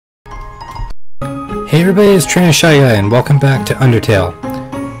Hey everybody, it's Trainer Shyguy and welcome back to Undertale.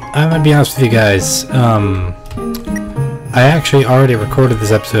 I'm gonna be honest with you guys, I actually already recorded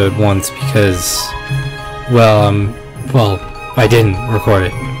this episode once because, well, I didn't record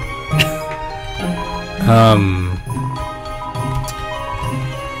it.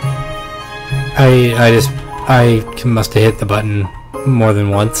 I must have hit the button more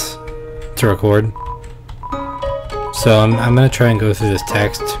than once to record. So I'm gonna try and go through this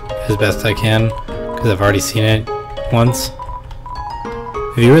text as best I can, because I've already seen it once.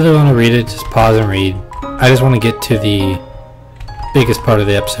 If you really want to read it, just pause and read. I just want to get to the biggest part of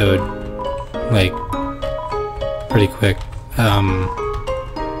the episode, like, pretty quick.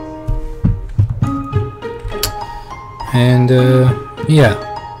 Yeah.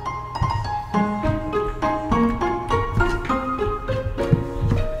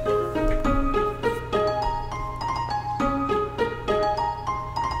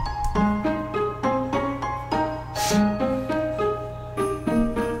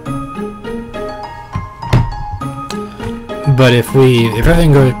 But if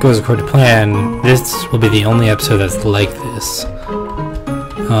everything goes according to plan, this will be the only episode that's like this.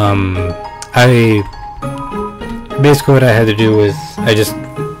 Basically what I had to do was I just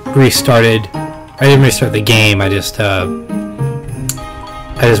restarted. I didn't restart the game. I just went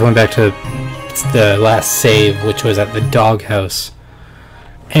back to the last save, which was at the doghouse.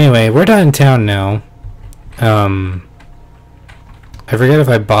 Anyway, we're done in town now. I forget if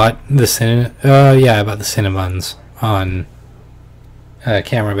I bought the yeah, I bought the Cinnabons on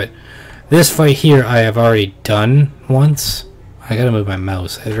camera, but this fight here I have already done once. I gotta move my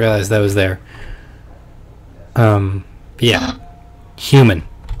mouse. I realized that was there. Yeah. Human.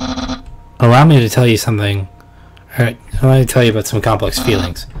 Allow me to tell you something. Alright, allow me to tell you about some complex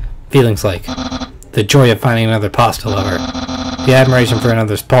feelings. Feelings like the joy of finding another pasta lover, the admiration for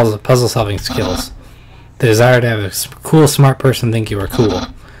another's puzzle-solving skills, the desire to have a cool, smart person think you are cool.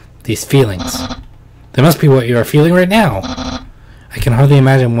 These feelings. They must be what you are feeling right now. I can hardly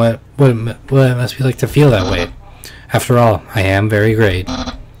imagine what it must be like to feel that way. After all, I am very great.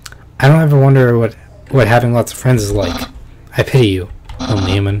 I don't ever wonder what having lots of friends is like. I pity you,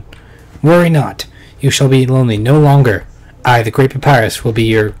 lonely human. Worry not. You shall be lonely no longer. I, the great Papyrus, will be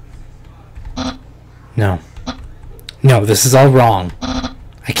your... No. No, this is all wrong.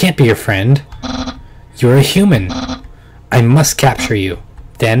 I can't be your friend. You're a human. I must capture you.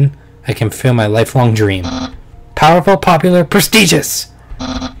 Then I can fulfill my lifelong dream. Powerful, popular, prestigious!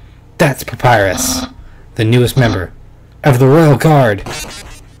 That's Papyrus, the newest member of the Royal Guard.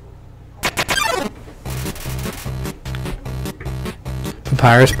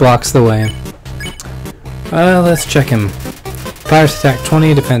 Papyrus blocks the way. Let's check him. Papyrus attack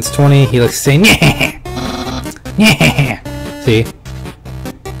 20, defense 20. He looks to say, yeah! Yeah! See?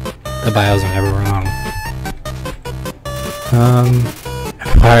 The bios are never wrong.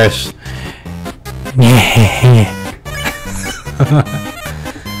 Papyrus. Yeah.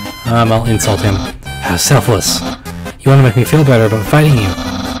 I'll insult him. How selfless. You want to make me feel better about fighting you.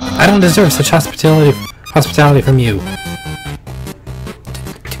 I don't deserve such hospitality from you.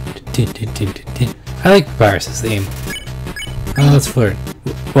 I like Papyrus's theme. Let's flirt.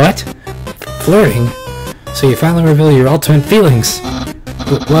 What? Flirting? So you finally reveal your ultimate feelings.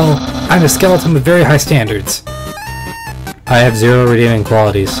 Well, I'm a skeleton with very high standards. I have 0 redeeming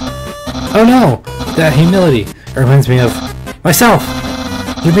qualities. Oh no! That humility reminds me of myself!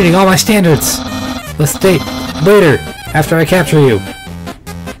 You're meeting all my standards! Let's date later, after I capture you!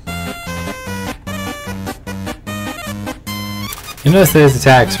 You notice that his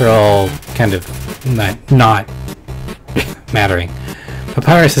attacks are all kind of not mattering.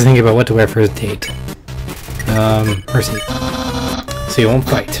 Papyrus is thinking about what to wear for his date. Mercy. So you won't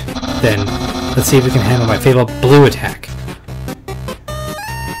fight. Then, let's see if we can handle my fatal blue attack.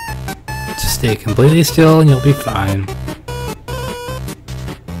 Just stay completely still and you'll be fine.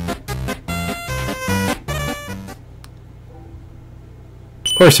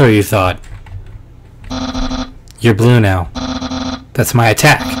 Or so you thought. You're blue now. That's my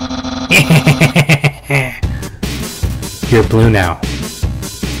attack. You're blue now.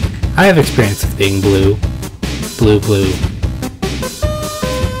 I have experience with being blue. Blue.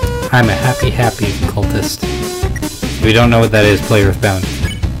 I'm a happy cultist. If you don't know what that is, play Earthbound.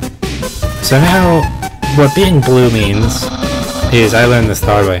 So now, what being blue means is, I learned this the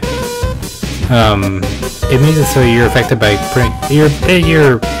hard way. It means it so you're affected by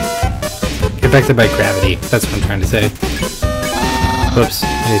affected by gravity. That's what I'm trying to say. Whoops,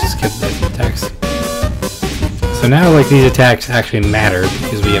 I just skipped that text. So now, like, these attacks actually matter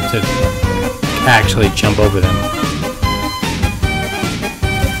because we have to actually jump over them.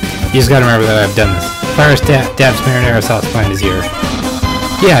 You just gotta remember that I've done this Fire dabs marinara sauce behind his ear.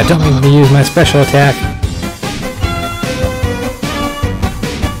 Yeah, don't make me use my special attack.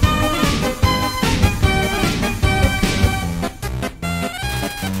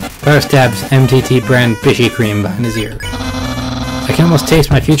 Fire stabs MTT brand Bishy Cream behind his ear. I can almost taste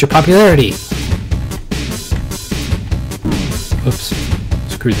my future popularity. Oops.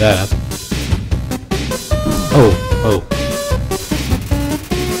 Screwed that up. Oh.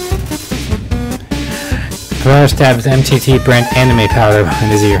 Fire stabs MTT brand anime powder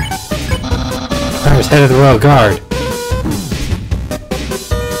behind his ear. Fire's head of the Royal Guard.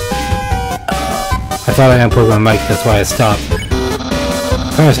 I thought I unplugged my mic, that's why I stopped.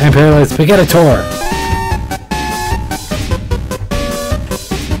 Fire's Imperial Spaghettitor.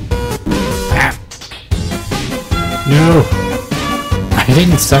 No! I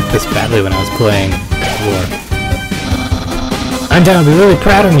didn't suck this badly when I was playing before. Undyne will be really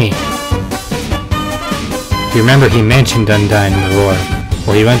proud of me! If you remember, he mentioned Undyne before.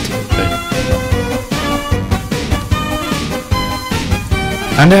 Well, he went to, but...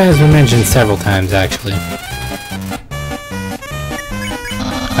 Undyne has been mentioned several times, actually.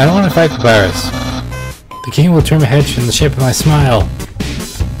 I don't want to fight the virus. The king will turn my head in the shape of my smile.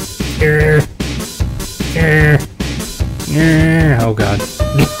 Oh god.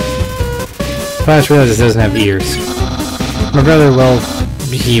 Flash realizes it doesn't have ears. My brother, well,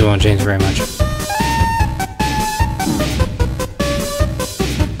 he won't change very much.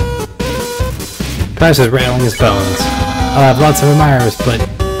 Flash is rattling his bones. I'll have lots of admirers, but...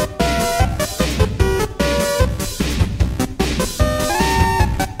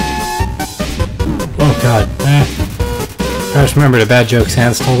 Oh god. Flash remembered a bad joke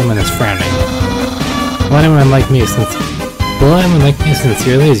Sans told him and is frowning. Will anyone like me as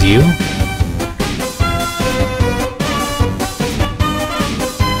sincerely as you?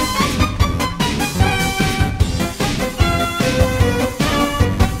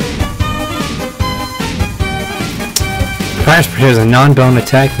 Flash prepares a non-bone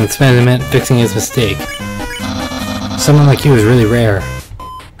attack and spends a minute fixing his mistake. Someone like you is really rare.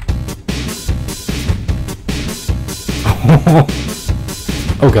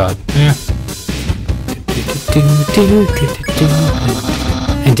 Oh god.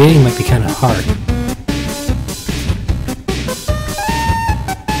 And dating might be kind of hard.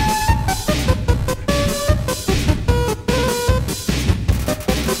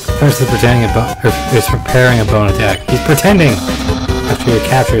 First is preparing a bone attack. He's pretending after you're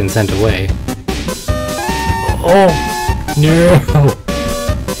captured and sent away. Oh no!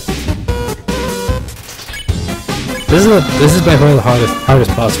 This is by far the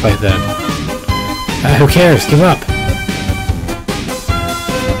hardest boss fight then. Who cares? Give up!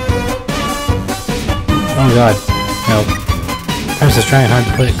 Oh god. No. Paris is trying hard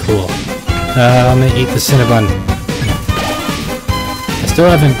to play it cool. I'm gonna eat the Cinnabon. I still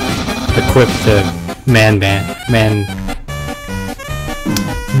haven't equipped the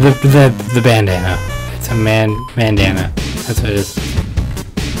the bandana. It's a bandana. That's what it is.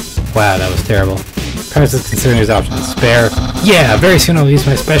 Wow, that was terrible. Paris is considering his options. Spare. Yeah, very soon I'll use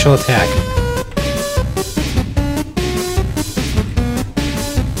my special attack.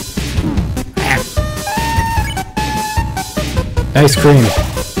 Ice cream.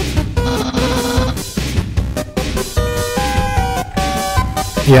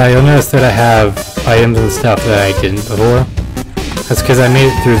 Yeah, you'll notice that I have items and stuff that I didn't before. That's because I made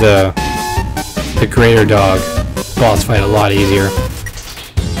it through the Greater Dog boss fight a lot easier.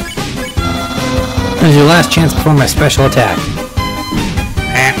 This is your last chance before my special attack.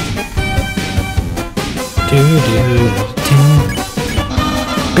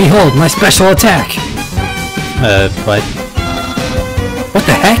 Behold, my special attack! What? What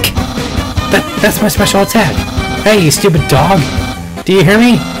the heck? That's my special attack! Hey, you stupid dog! Do you hear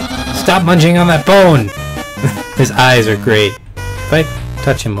me? Stop munching on that bone! His eyes are great. If I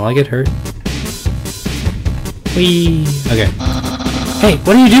touch him, will I get hurt? Whee! Okay. Hey,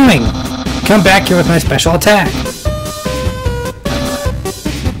 what are you doing? Come back here with my special attack!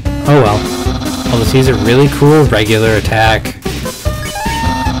 Oh well. I'll just use a really cool regular attack.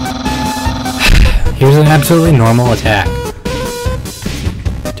 Here's an absolutely normal attack.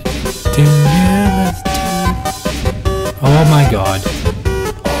 Oh my god.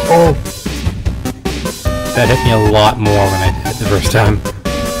 Oh! That hit me a lot more when I did it the first time.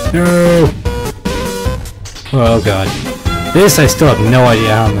 No! Oh god. This I still have no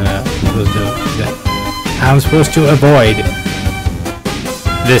idea how I'm supposed to avoid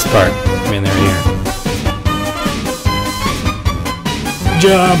this part. I mean, they're here.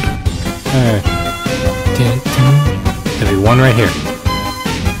 Jump! Alright. There'll be one right here.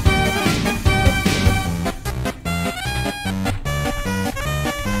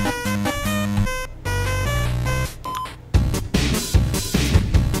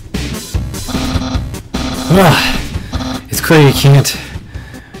 It's clear you can't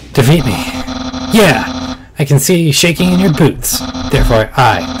defeat me. Yeah, I can see you shaking in your boots. Therefore,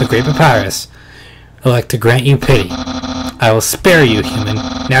 I, the Great Papyrus, elect to grant you pity. I will spare you, human.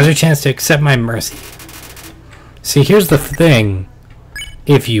 Now's your chance to accept my mercy. See, here's the thing.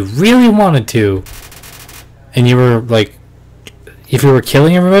 If you really wanted to, and you were, like, if you were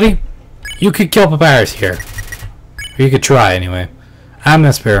killing everybody, you could kill Papyrus here. Or you could try, anyway. I'm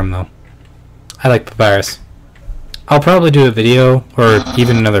gonna spare him, though. I like Papyrus. I'll probably do a video, or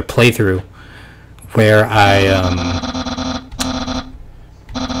even another playthrough, where I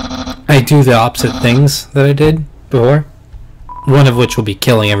do the opposite things that I did before. One of which will be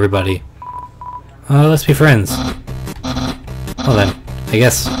killing everybody. Let's be friends. Well then, I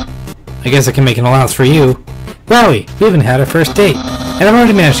guess I can make an allowance for you. Wowie, we even had our first date, and I've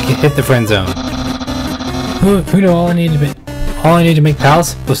already managed to hit the friend zone. Who knew all I need to make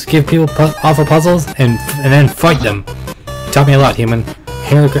pals was to give people awful puzzles and then fight them. You taught me a lot, human.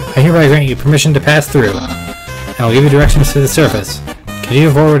 I hereby grant you permission to pass through, and I'll give you directions to the surface.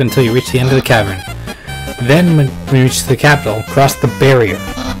 Continue forward until you reach the end of the cavern. Then, when you reach the capital, cross the barrier.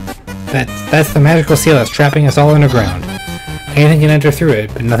 That's the magical seal that's trapping us all underground. Anything can enter through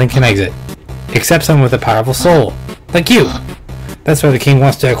it, but nothing can exit. Except someone with a powerful soul. Like you! That's why the king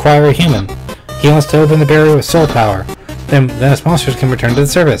wants to acquire a human. He wants to open the barrier with soul power. Then us monsters can return to the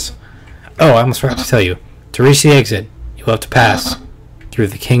surface. Oh, I almost forgot to tell you. To reach the exit, you will have to pass through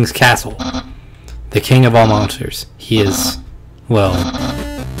the king's castle. The king of all monsters. He is, well,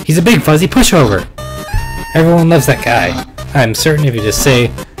 he's a big fuzzy pushover. Everyone loves that guy. I'm certain if you just say,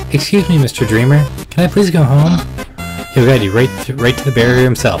 "Excuse me, Mr. Dreamer, can I please go home?" He'll guide you right to the barrier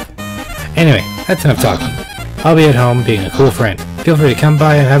himself. Anyway, that's enough talking. I'll be at home being a cool friend. Feel free to come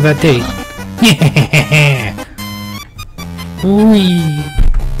by and have that date. Yeah. Whee.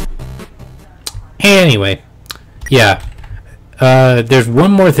 Anyway, yeah. There's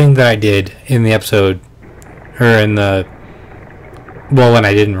one more thing that I did in the episode, or in the, well, when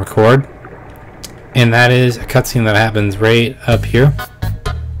I didn't record, and that is a cutscene that happens right up here.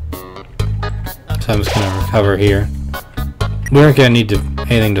 So I'm just gonna recover here. We aren't gonna need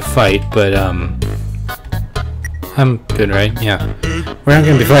anything to fight, but I'm good, right? Yeah. We're not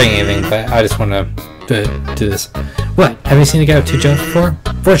gonna be fighting anything, but I just want to do this. What? Have you seen a guy with 2 jobs before?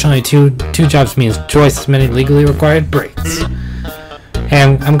 Fortunately, two jobs means twice as many legally required breaks.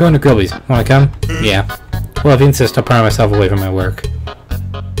 And I'm going to Grillby's. Wanna come? Yeah. Well, if you insist, I'll pry myself away from my work.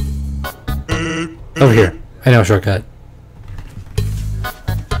 Over here. I know a shortcut.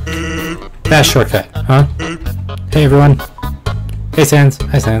 Fast shortcut, huh? Hey, everyone. Hey, Sans.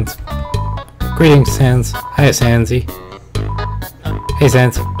 Hi, Sans. Greetings, Sans. Hi, Sansy. Hey,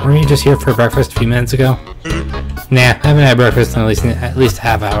 Sans. Weren't you just here for breakfast a few minutes ago? Nah, I haven't had breakfast in at least a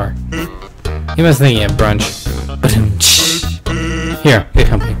half hour. You must think you had brunch. But here, get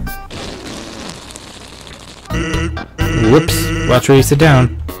company. Whoops. Watch where you sit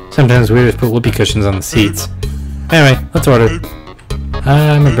down. Sometimes we just put whoopee cushions on the seats. Anyway, let's order.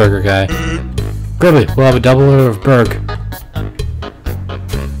 I'm a burger guy. Gribby, we'll have a double order of burg.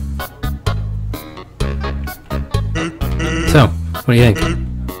 So, what do you think?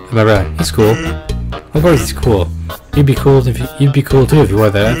 My brother, he's cool. Of course he's cool. You'd be cool too if you wore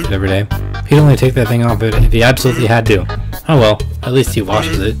that outfit every day. He'd only take that thing off if he absolutely had to. Oh well, at least he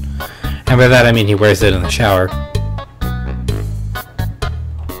washes it. And by that I mean he wears it in the shower.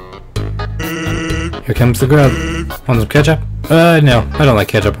 Here comes the grub. Want some ketchup? No, I don't like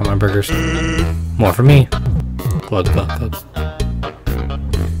ketchup on my burgers. More for me. Glug, glug, glug.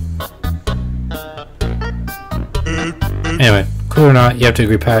 Anyway, cool or not, you have to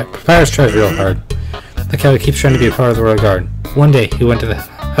agree Papyrus tries real hard. The cat keeps trying to be a part of the Royal Guard. One day, he went to the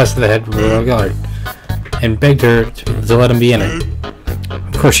house of the head of the Royal Guard and begged her to let him be in it.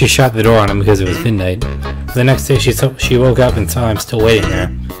 Of course, she shut the door on him because it was midnight. But the next day, she woke up and saw him still waiting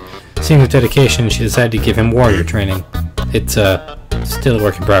there. Seeing his dedication, she decided to give him warrior training. It's still a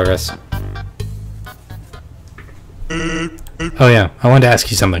work in progress. Oh yeah, I wanted to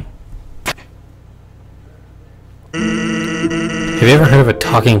ask you something. Have you ever heard of a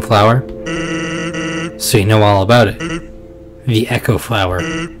talking flower? So you know all about it. The echo flower.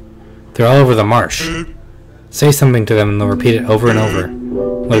 They're all over the marsh. Say something to them and they'll repeat it over and over.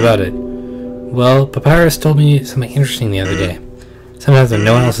 What about it? Well, Papyrus told me something interesting the other day. Sometimes when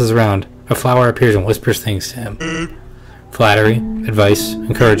no one else is around, a flower appears and whispers things to him. Flattery, advice,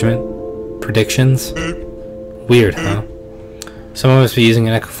 encouragement, predictions. Weird, huh? Someone must be using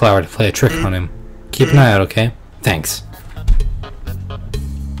an echo flower to play a trick on him. Keep an eye out, okay? Thanks.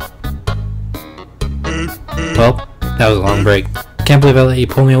 Well, that was a long break. Can't believe I let you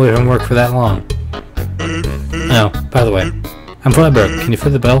pull me away from work for that long. Oh, by the way, I'm Flatbrook. Can you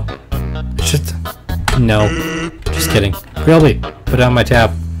foot the bill? It's just... No. Just kidding. Grilby, put down my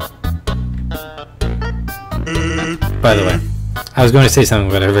tab. By the way, I was going to say something,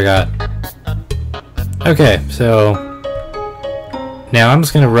 but I forgot. Okay, so... Now I'm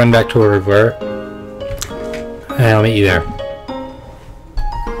just going to run back to where we were. And I'll meet you there.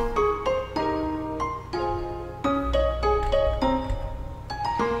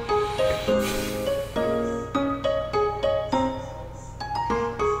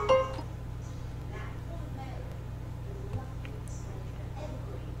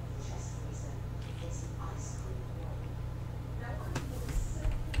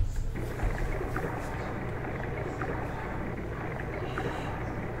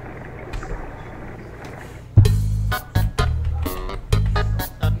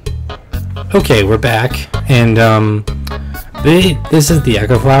 Okay, we're back, and this is the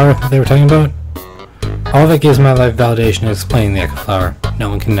Echo Flower they were talking about. All that gives my life validation is explaining the Echo Flower. No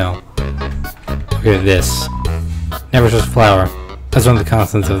one can know. Okay, this. Never just flower. That's one of the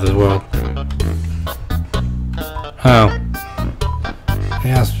constants of this world. Oh.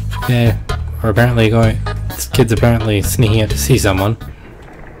 Yes, okay. We're apparently going... This kid's apparently sneaking out to see someone.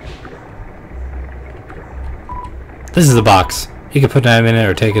 This is a box. You can put them in it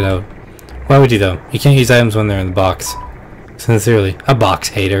or take it out. Why would you though? You can't use items when they're in the box. Sincerely, a box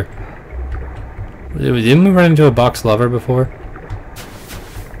hater. Didn't we run into a box lover before?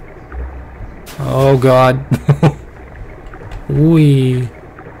 Oh god. Wee.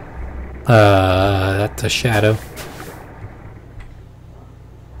 That's a shadow.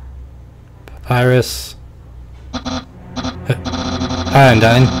 Papyrus. Hi,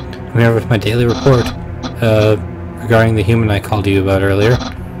 Undyne. I'm here with my daily report. Regarding the human I called you about earlier.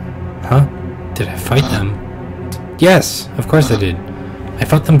 Huh? Did I fight them? Yes, of course I did. I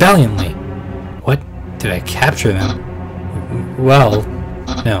fought them valiantly. What? Did I capture them? Well,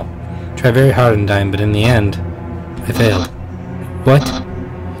 no. Tried very hard, Undyne, but in the end, I failed. What?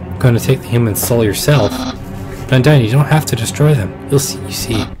 You're going to take the human soul yourself? But Undyne, you don't have to destroy them. You'll see, you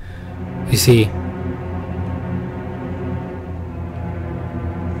see...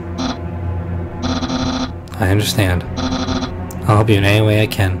 I understand. I'll help you in any way I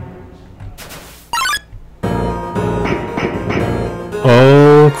can.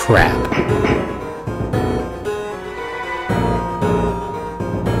 Oh crap.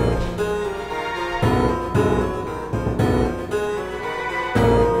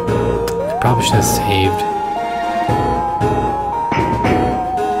 I probably should have saved.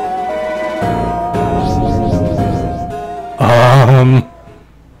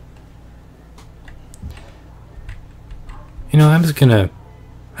 You know, I'm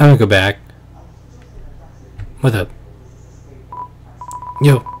gonna go back. What up?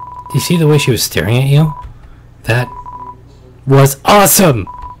 Yo, do you see the way she was staring at you? That was awesome!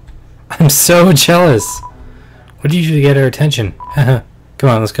 I'm so jealous! What did you do to get her attention? Come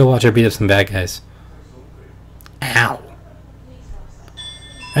on, let's go watch her beat up some bad guys. Ow!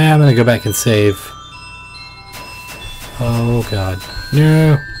 I'm gonna go back and save. Oh god.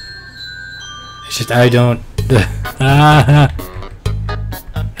 No! It's just, I don't...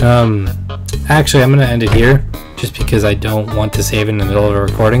 Actually, I'm gonna end it here. Just because I don't want to save in the middle of a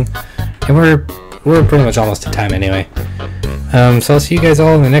recording. And we're pretty much almost at time anyway. So I'll see you guys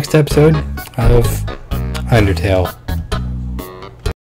all in the next episode of Undertale.